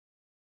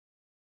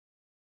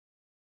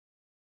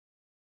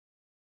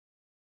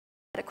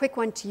quick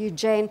one to you,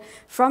 Jane,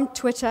 from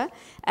Twitter,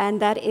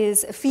 and that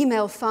is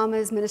female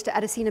farmers. Minister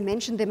Adesina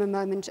mentioned them a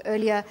moment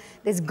earlier.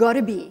 There's got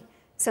to be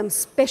some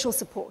special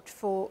support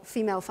for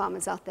female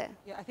farmers out there.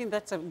 Yeah, I think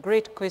that's a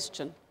great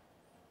question.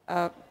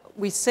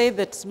 We say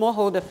that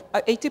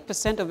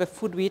 80% of the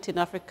food we eat in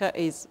Africa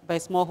is by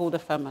smallholder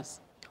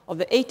farmers. Of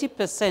the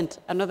 80%,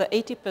 another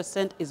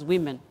 80% is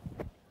women.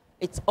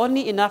 It's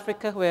only in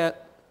Africa where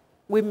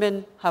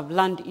women have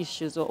land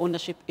issues or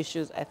ownership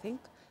issues, I think.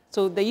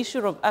 So the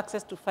issue of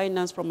access to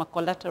finance from a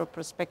collateral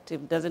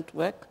perspective doesn't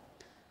work.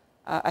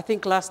 I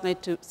think last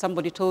night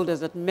somebody told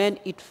us that men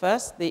eat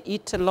first, they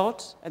eat a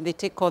lot, and they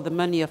take all the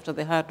money after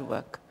the hard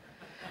work.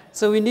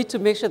 So we need to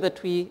make sure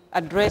that we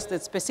address the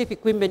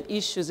specific women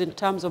issues in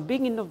terms of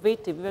being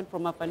innovative, even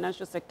from a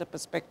financial sector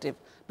perspective,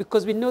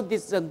 because we know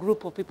this is a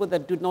group of people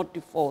that do not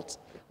default.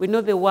 We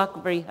know they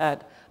work very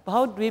hard. But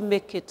how do we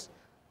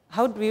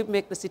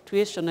make the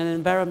situation and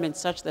environment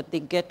such that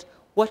they get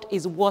what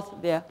is worth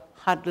their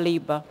hard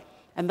labor?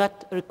 And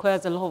that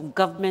requires a lot of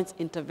government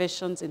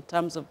interventions in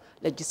terms of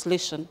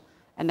legislation.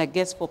 And I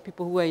guess for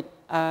people who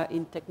are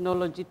in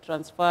technology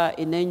transfer,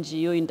 in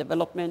NGO, in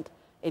development,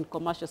 in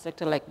commercial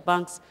sector like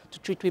banks, to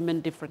treat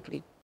women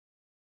differently.